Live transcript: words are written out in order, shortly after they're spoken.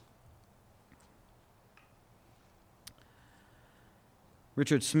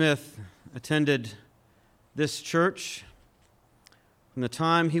Richard Smith attended this church from the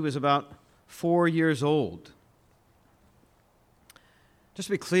time he was about 4 years old. Just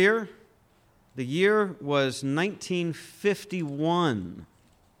to be clear, the year was 1951.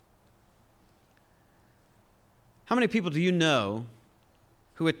 How many people do you know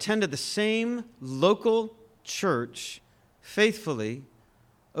who attended the same local church faithfully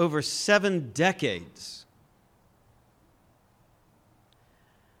over 7 decades?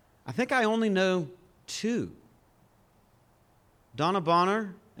 I think I only know 2. Donna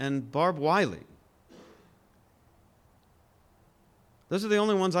Bonner and Barb Wiley. Those are the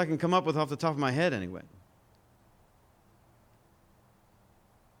only ones I can come up with off the top of my head anyway.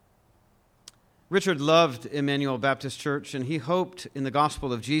 Richard loved Emmanuel Baptist Church, and he hoped in the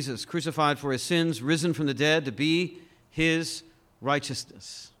gospel of Jesus, crucified for his sins, risen from the dead, to be his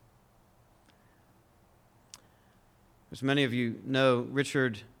righteousness. As many of you know,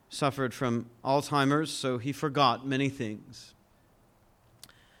 Richard suffered from Alzheimer's, so he forgot many things.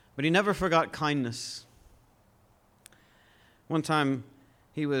 But he never forgot kindness. One time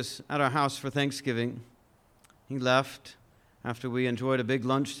he was at our house for Thanksgiving. He left after we enjoyed a big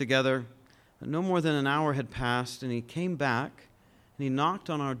lunch together. No more than an hour had passed, and he came back, and he knocked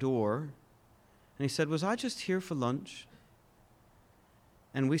on our door, and he said, "Was I just here for lunch?"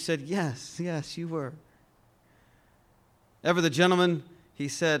 And we said, yes, you were. Ever the gentleman, he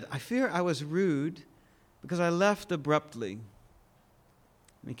said, "I fear I was rude because I left abruptly."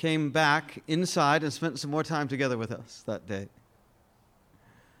 And he came back inside and spent some more time together with us that day.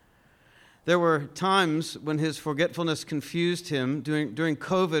 There were times when his forgetfulness confused him. During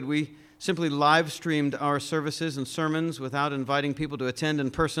COVID, we simply live streamed our services and sermons without inviting people to attend in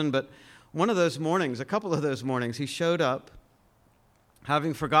person. But one of those mornings, a couple of those mornings, he showed up,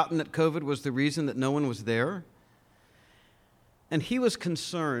 having forgotten that COVID was the reason that no one was there. And he was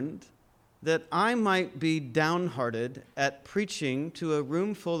concerned that I might be downhearted at preaching to a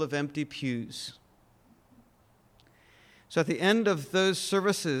room full of empty pews. So at the end of those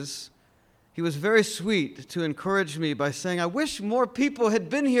services, he was very sweet to encourage me by saying, "I wish more people had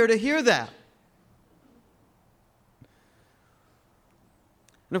been here to hear that."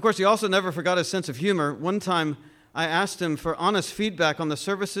 And of course, he also never forgot his sense of humor. One time, I asked him for honest feedback on the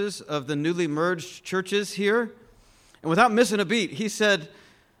services of the newly merged churches here. And without missing a beat, he said,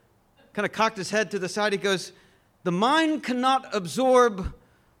 kind of cocked his head to the side, he goes, "The mind cannot absorb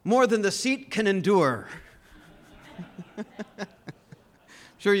more than the seat can endure."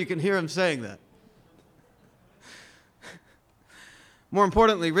 Sure, you can hear him saying that. More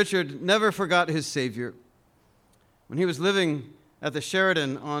importantly, Richard never forgot his Savior. When he was living at the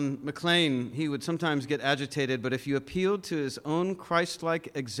Sheridan on McLean, he would sometimes get agitated, but if you appealed to his own Christ-like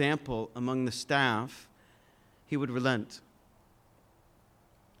example among the staff, he would relent.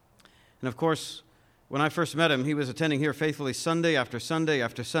 And of course, when I first met him, he was attending here faithfully Sunday after Sunday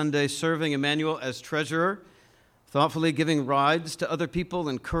after Sunday, serving Emmanuel as treasurer, thoughtfully giving rides to other people,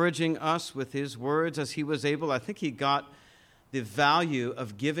 encouraging us with his words as he was able. I think he got the value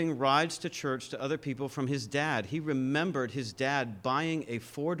of giving rides to church to other people from his dad. He remembered his dad buying a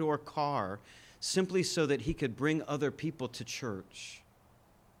 4-door car simply so that he could bring other people to church.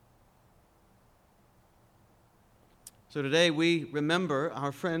 So today we remember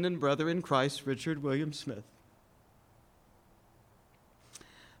our friend and brother in Christ, Richard William Smith.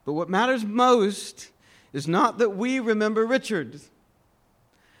 But what matters most is not that we remember Richard.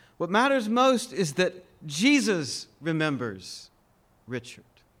 What matters most is that Jesus remembers Richard.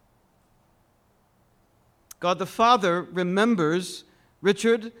 God the Father remembers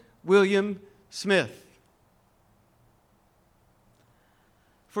Richard William Smith.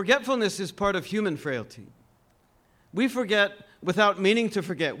 Forgetfulness is part of human frailty. We forget without meaning to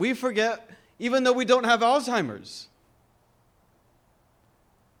forget. We forget even though we don't have Alzheimer's.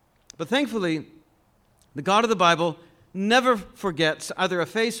 But thankfully, the God of the Bible never forgets either a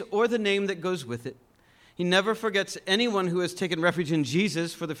face or the name that goes with it. He never forgets anyone who has taken refuge in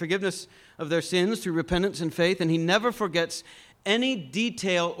Jesus for the forgiveness of their sins through repentance and faith, and he never forgets any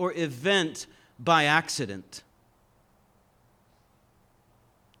detail or event by accident.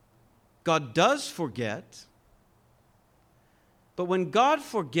 God does forget, but when God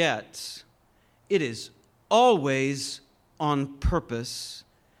forgets, it is always on purpose,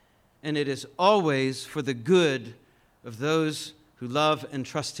 and it is always for the good of those who love and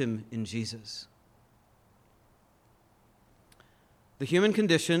trust him in Jesus. The human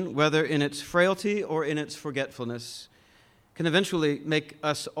condition, whether in its frailty or in its forgetfulness, can eventually make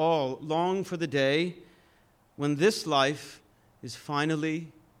us all long for the day when this life is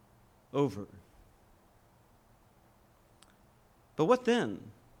finally over. But what then?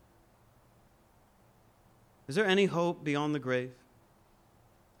 Is there any hope beyond the grave?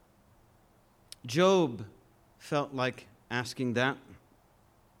 Job felt like asking that.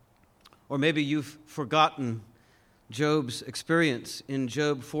 Or maybe you've forgotten Job's experience in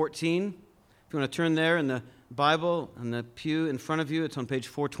Job 14. If you want to turn there in the Bible, in the pew in front of you, it's on page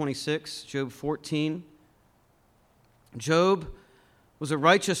 426, Job 14. Job was a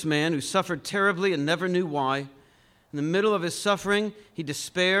righteous man who suffered terribly and never knew why. In the middle of his suffering, he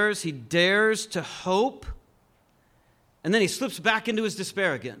despairs, he dares to hope, and then he slips back into his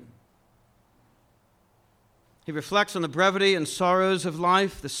despair again. He reflects on the brevity and sorrows of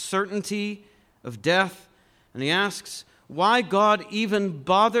life, the certainty of death, and he asks why God even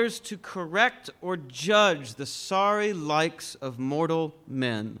bothers to correct or judge the sorry likes of mortal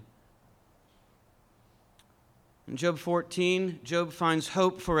men. In Job 14, Job finds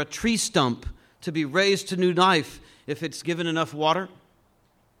hope for a tree stump to be raised to new life if it's given enough water.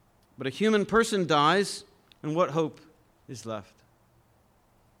 But a human person dies, and what hope is left?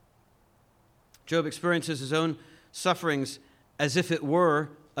 Job experiences his own sufferings as if it were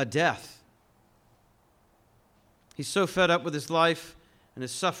a death. He's so fed up with his life and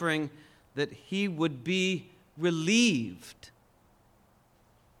his suffering that he would be relieved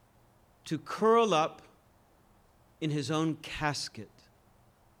to curl up in his own casket.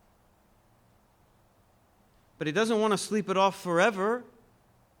 But he doesn't want to sleep it off forever.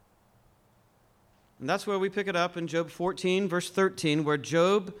 And that's where we pick it up in Job 14, verse 13, where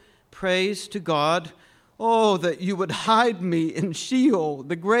Job prays to God, "Oh, that you would hide me in Sheol,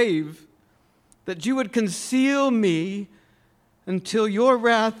 the grave, that you would conceal me until your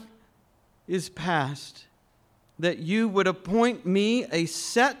wrath is past, that you would appoint me a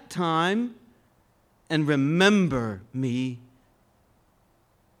set time and remember me."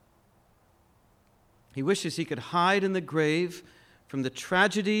 He wishes he could hide in the grave from the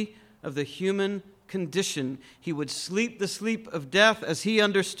tragedy of the human condition. He would sleep the sleep of death as he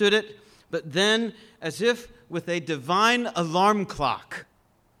understood it, but then, as if with a divine alarm clock,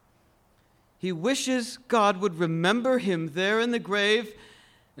 he wishes God would remember him there in the grave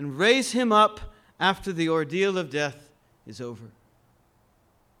and raise him up after the ordeal of death is over.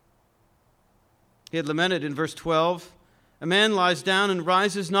 He had lamented in verse 12, "A man lies down and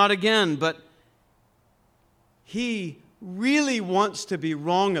rises not again," but he really wants to be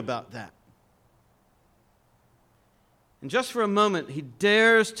wrong about that. And just for a moment, he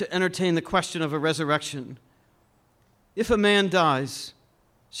dares to entertain the question of a resurrection. If a man dies,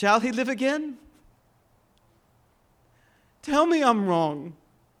 shall he live again? Tell me I'm wrong.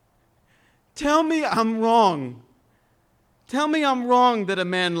 Tell me I'm wrong. Tell me I'm wrong that a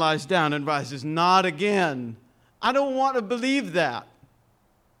man lies down and rises not again. I don't want to believe that.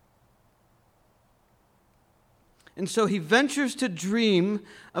 And so he ventures to dream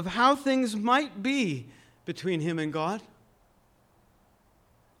of how things might be between him and God.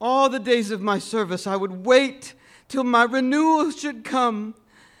 All the days of my service, I would wait till my renewal should come,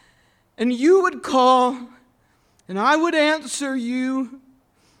 and you would call, and I would answer you.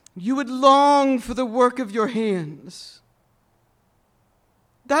 You would long for the work of your hands.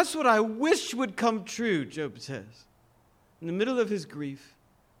 That's what I wish would come true, Job says, in the middle of his grief.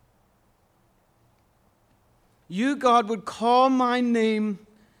 You, God, would call my name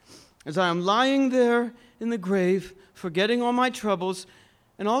as I am lying there in the grave, forgetting all my troubles,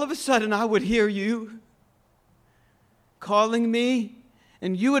 and all of a sudden I would hear you calling me,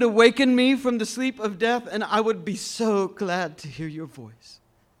 and you would awaken me from the sleep of death, and I would be so glad to hear your voice.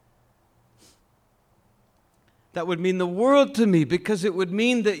 That would mean the world to me, because it would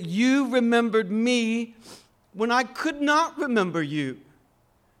mean that you remembered me when I could not remember you,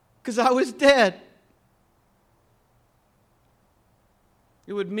 because I was dead.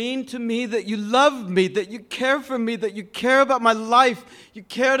 It would mean to me that you love me, that you care for me, that you care about my life. You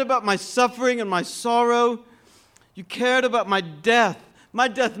cared about my suffering and my sorrow. You cared about my death. My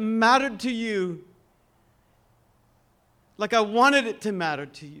death mattered to you like I wanted it to matter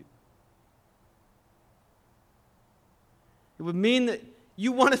to you. It would mean that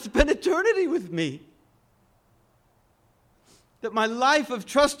you want to spend eternity with me. That my life of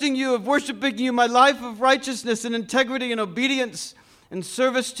trusting you, of worshiping you, my life of righteousness and integrity and obedience and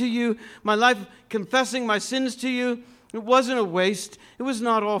service to you, my life confessing my sins to you, it wasn't a waste. It was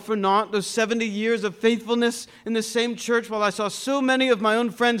not all for naught. Those 70 years of faithfulness in the same church while I saw so many of my own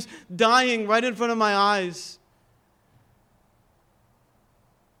friends dying right in front of my eyes.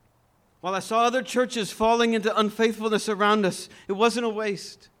 While I saw other churches falling into unfaithfulness around us, it wasn't a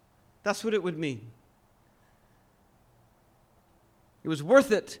waste. That's what it would mean. It was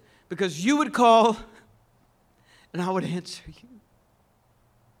worth it because you would call and I would answer you.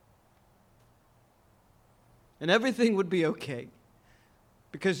 and everything would be okay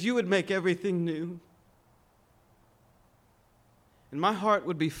because you would make everything new. And my heart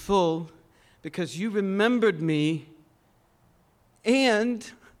would be full because you remembered me and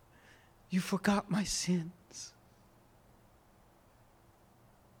you forgot my sins.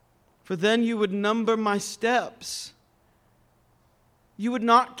 For then you would number my steps. You would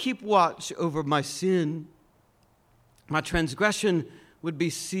not keep watch over my sin. My transgression would be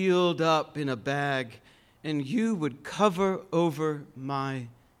sealed up in a bag, and you would cover over my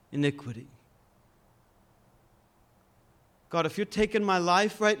iniquity. God, if you're taking my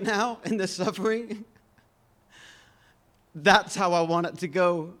life right now in the suffering, that's how I want it to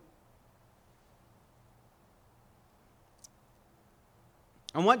go.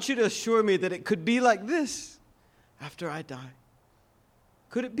 I want you to assure me that it could be like this after I die.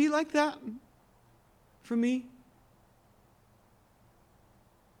 Could it be like that for me?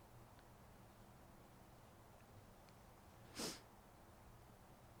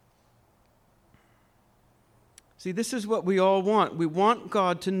 See, this is what we all want. We want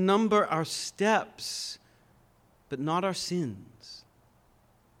God to number our steps, but not our sins.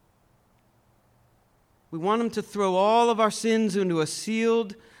 We want Him to throw all of our sins into a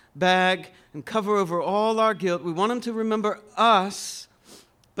sealed bag and cover over all our guilt. We want Him to remember us,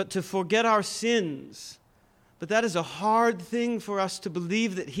 but to forget our sins. But that is a hard thing for us to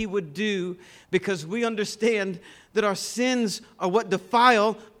believe that He would do, because we understand that our sins are what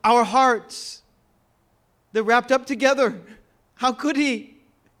defile our hearts. They're wrapped up together. How could He?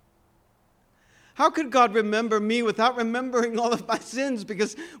 How could God remember me without remembering all of my sins?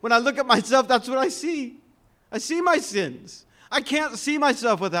 Because when I look at myself, that's what I see. I see my sins. I can't see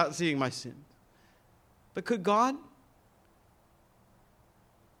myself without seeing my sins. But could God?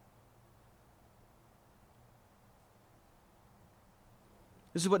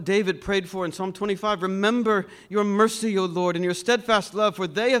 This is what David prayed for in Psalm 25. Remember your mercy, O Lord, and your steadfast love, for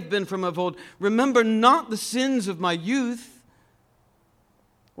they have been from of old. Remember not the sins of my youth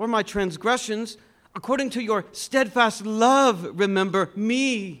or my transgressions. According to your steadfast love, remember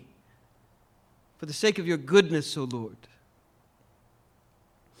me, for the sake of your goodness, O Lord.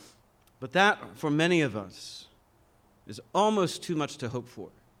 But that, for many of us, is almost too much to hope for,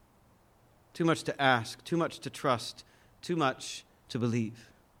 too much to ask, too much to trust, too much to believe.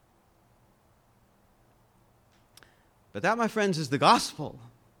 But that, my friends, is the gospel.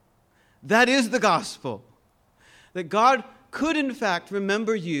 That is the gospel. That God could, in fact,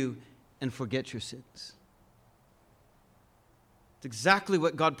 remember you and forget your sins. It's exactly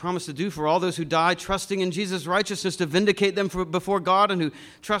what God promised to do for all those who die, trusting in Jesus' righteousness to vindicate them before God, and who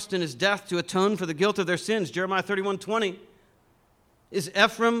trust in His death to atone for the guilt of their sins. Jeremiah 31:20. Is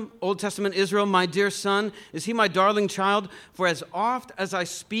Ephraim, Old Testament Israel, my dear son? Is he my darling child? For as oft as I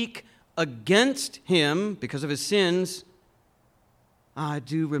speak against him because of his sins, I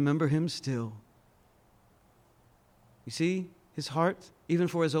do remember him still. You see his heart, even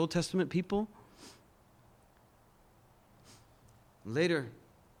for his Old Testament people? Later,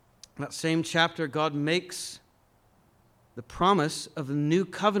 in that same chapter, God makes the promise of a new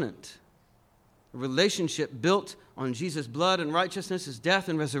covenant, a relationship built on Jesus' blood and righteousness, His death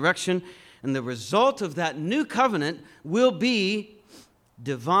and resurrection. And the result of that new covenant will be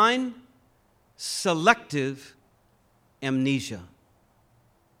divine, selective amnesia.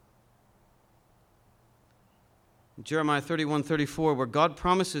 Jeremiah 31:34, where God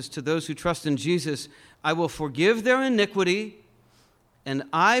promises to those who trust in Jesus, I will forgive their iniquity and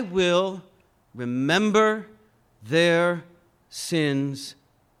I will remember their sins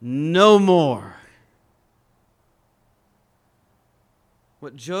no more.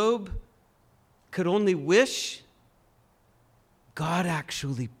 What Job could only wish, God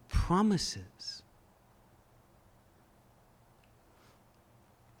actually promises.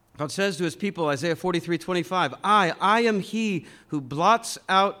 God says to His people, Isaiah 43:25, I am He who blots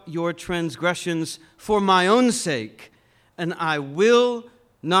out your transgressions for my own sake, and I will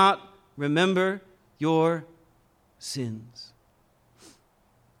not remember your sins.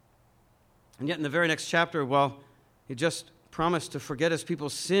 And yet in the very next chapter, while He just promised to forget His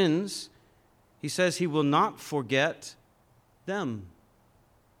people's sins, He says He will not forget them.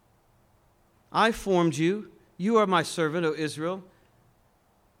 I formed you. You are my servant, O Israel.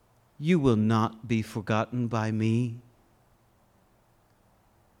 You will not be forgotten by me.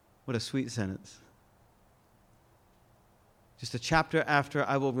 What a sweet sentence. Just a chapter after,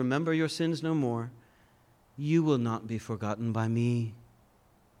 I will remember your sins no more. You will not be forgotten by me.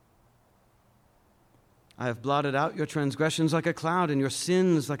 I have blotted out your transgressions like a cloud and your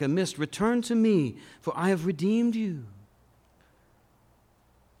sins like a mist. Return to me, for I have redeemed you.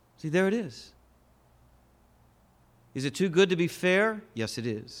 See, there it is. Is it too good to be fair? Yes, it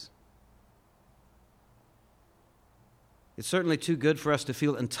is. It's certainly too good for us to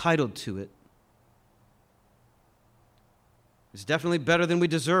feel entitled to it. It's definitely better than we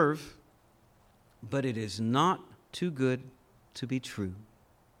deserve, but it is not too good to be true.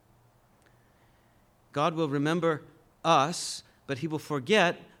 God will remember us, but He will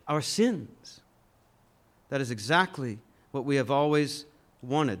forget our sins. That is exactly what we have always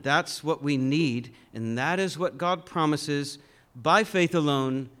wanted. That's what we need, and that is what God promises by faith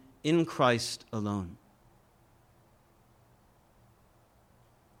alone, in Christ alone.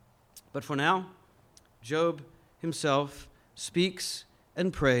 But for now, Job himself speaks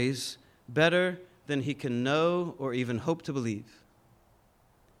and prays better than he can know or even hope to believe.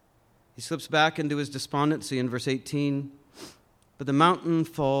 He slips back into his despondency in verse 18. But the mountain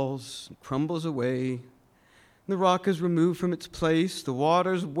falls, crumbles away. The rock is removed from its place. The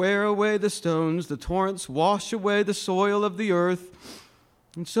waters wear away the stones. The torrents wash away the soil of the earth.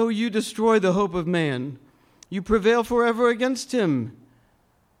 And so you destroy the hope of man. You prevail forever against him.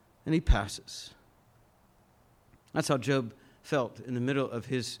 And he passes. That's how Job felt in the middle of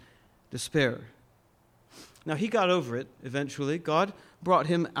his despair. Now, he got over it eventually. God brought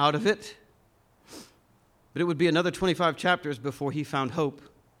him out of it. But it would be another 25 chapters before he found hope.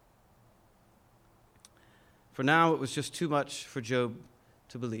 For now, it was just too much for Job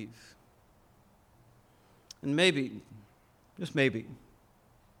to believe. And maybe, just maybe,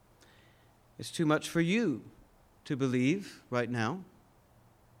 it's too much for you to believe right now.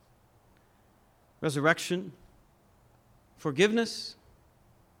 Resurrection, forgiveness,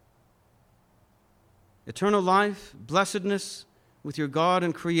 eternal life, blessedness with your God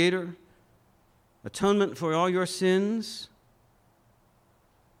and Creator, atonement for all your sins.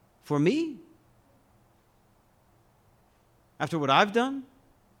 For me? After what I've done?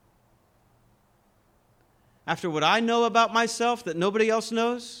 After what I know about myself that nobody else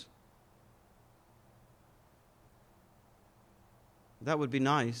knows? That would be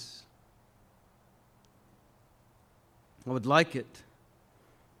nice. I would like it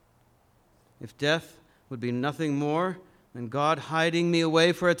if death would be nothing more than God hiding me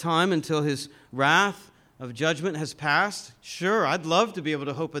away for a time until His wrath of judgment has passed. Sure, I'd love to be able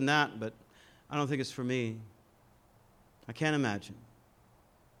to hope in that, but I don't think it's for me. I can't imagine.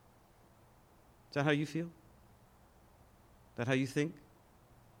 Is that how you feel? Is that how you think?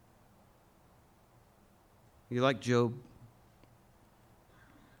 You like Job?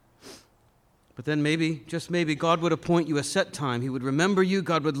 But then maybe, just maybe, God would appoint you a set time. He would remember you.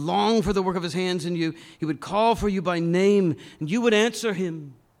 God would long for the work of His hands in you. He would call for you by name, and you would answer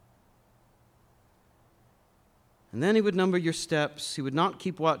Him. And then He would number your steps. He would not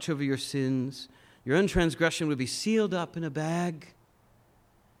keep watch over your sins. Your own transgression would be sealed up in a bag.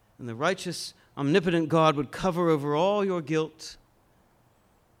 And the righteous, omnipotent God would cover over all your guilt.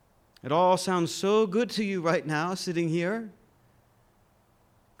 It all sounds so good to you right now, sitting here.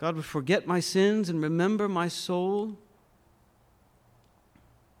 God would forget my sins and remember my soul.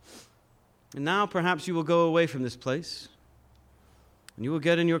 And now perhaps you will go away from this place. And you will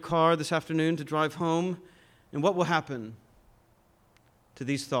get in your car this afternoon to drive home. And what will happen to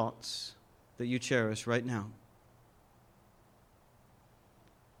these thoughts that you cherish right now?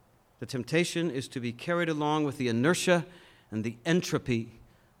 The temptation is to be carried along with the inertia and the entropy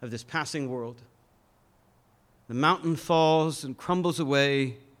of this passing world. The mountain falls and crumbles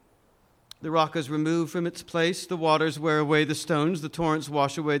away. The rock is removed from its place. The waters wear away the stones. The torrents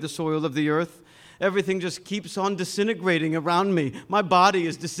wash away the soil of the earth. Everything just keeps on disintegrating around me. My body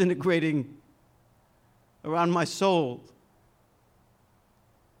is disintegrating around my soul.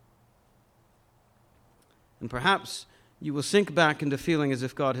 And perhaps you will sink back into feeling as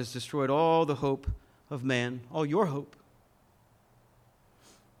if God has destroyed all the hope of man, all your hope.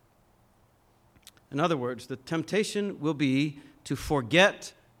 In other words, the temptation will be to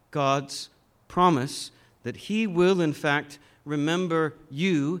forget God's promise that He will, in fact, remember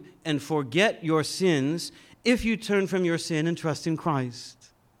you and forget your sins if you turn from your sin and trust in Christ.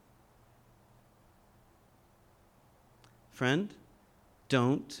 Friend,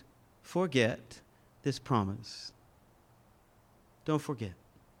 don't forget this promise. Don't forget.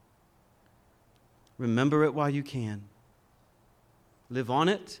 Remember it while you can. Live on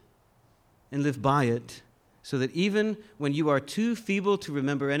it and live by it, so that even when you are too feeble to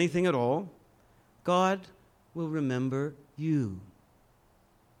remember anything at all, God will remember you.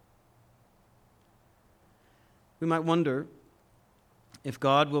 We might wonder if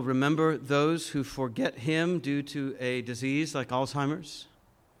God will remember those who forget Him due to a disease like Alzheimer's.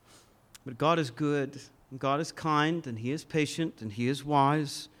 But God is good, and God is kind, and He is patient, and He is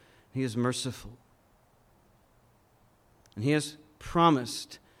wise, and He is merciful. And he has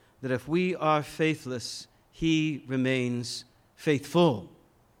promised that if we are faithless, he remains faithful,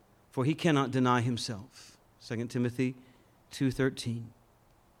 for he cannot deny himself. 2 Timothy 2:13.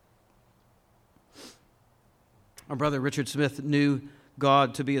 Our brother Richard Smith knew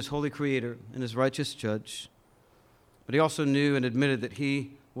God to be his holy creator and his righteous judge, but he also knew and admitted that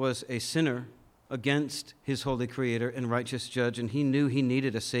he was a sinner against his holy creator and righteous judge, and he knew he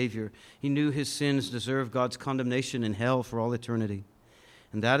needed a Savior. He knew his sins deserved God's condemnation in hell for all eternity.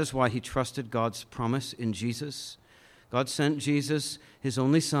 And that is why he trusted God's promise in Jesus. God sent Jesus, his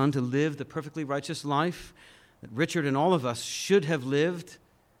only Son, to live the perfectly righteous life that Richard and all of us should have lived,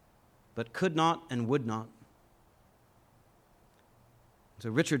 but could not and would not. So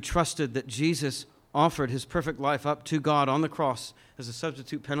Richard trusted that Jesus offered his perfect life up to God on the cross as a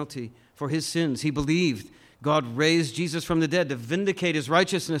substitute penalty for his sins. He believed God raised Jesus from the dead to vindicate his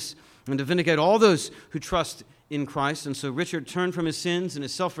righteousness and to vindicate all those who trust in Christ. And so Richard turned from his sins and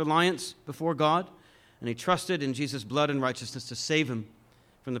his self-reliance before God, and he trusted in Jesus' blood and righteousness to save him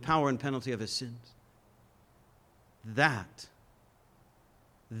from the power and penalty of his sins. That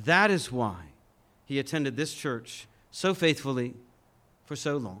is why he attended this church so faithfully for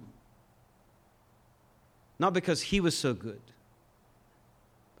so long. Not because he was so good,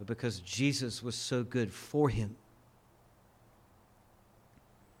 but because Jesus was so good for him.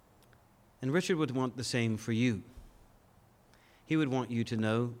 And Richard would want the same for you. He would want you to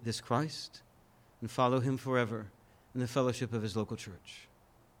know this Christ and follow him forever in the fellowship of his local church.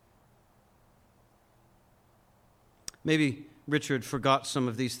 Maybe Richard forgot some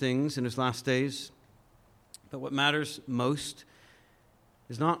of these things in his last days, but what matters most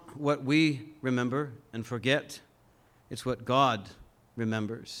is not what we remember and forget. It's what God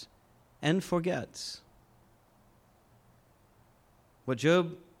remembers and forgets. What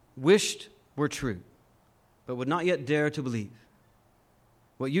Job wished were true, but would not yet dare to believe.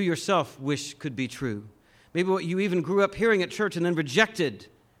 What you yourself wish could be true. Maybe what you even grew up hearing at church and then rejected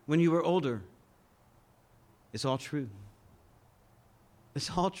when you were older. It's all true. It's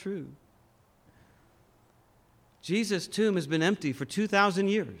all true. Jesus' tomb has been empty for 2,000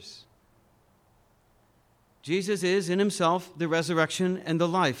 years. Jesus is in himself the resurrection and the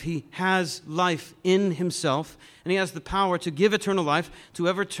life. He has life in himself, and he has the power to give eternal life to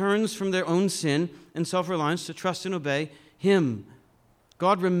whoever turns from their own sin and self-reliance to trust and obey him.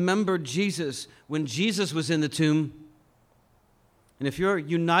 God remembered Jesus when Jesus was in the tomb. And if you're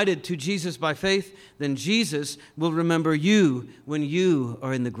united to Jesus by faith, then Jesus will remember you when you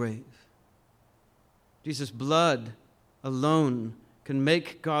are in the grave. Jesus' blood alone can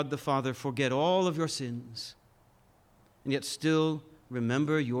make God the Father forget all of your sins and yet still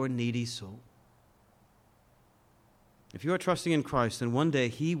remember your needy soul. If you are trusting in Christ, then one day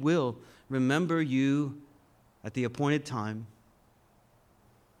he will remember you at the appointed time,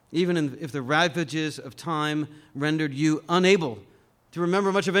 even if the ravages of time rendered you unable to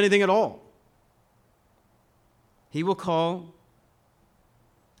remember much of anything at all. He will call,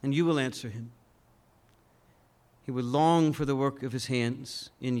 and you will answer him. He will long for the work of his hands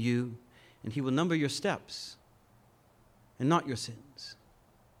in you, and he will number your steps and not your sins.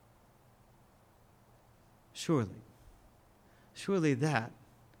 Surely that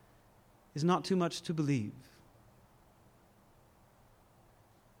is not too much to believe.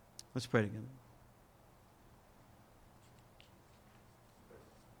 Let's pray together.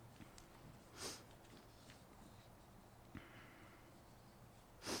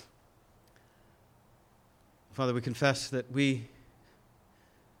 Father, we confess that we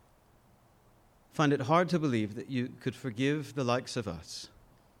find it hard to believe that you could forgive the likes of us,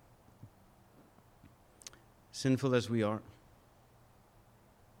 sinful as we are,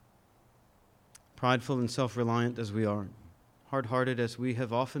 prideful and self-reliant as we are, hard-hearted as we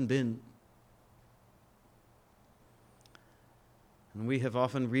have often been. And we have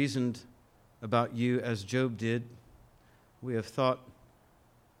often reasoned about you as Job did. We have thought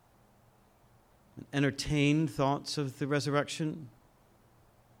and entertained thoughts of the resurrection,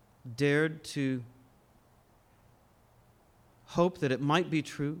 dared to hope that it might be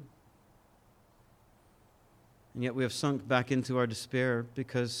true, and yet we have sunk back into our despair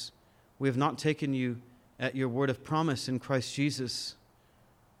because we have not taken you at your word of promise in Christ Jesus,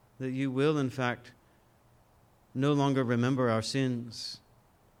 that you will, in fact, no longer remember our sins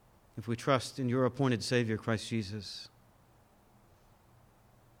if we trust in your appointed Savior, Christ Jesus.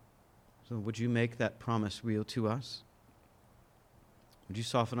 So would you make that promise real to us? Would you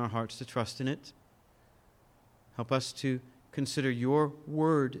soften our hearts to trust in it? Help us to consider your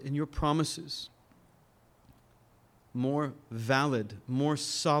word and your promises more valid, more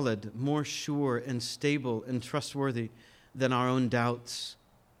solid, more sure and stable and trustworthy than our own doubts.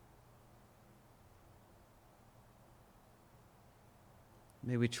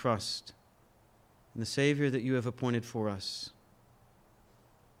 May we trust in the Savior that you have appointed for us,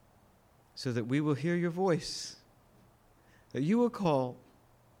 so that we will hear your voice, that you will call,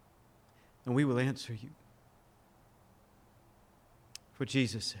 and we will answer you. For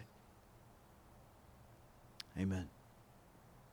Jesus' sake. Amen.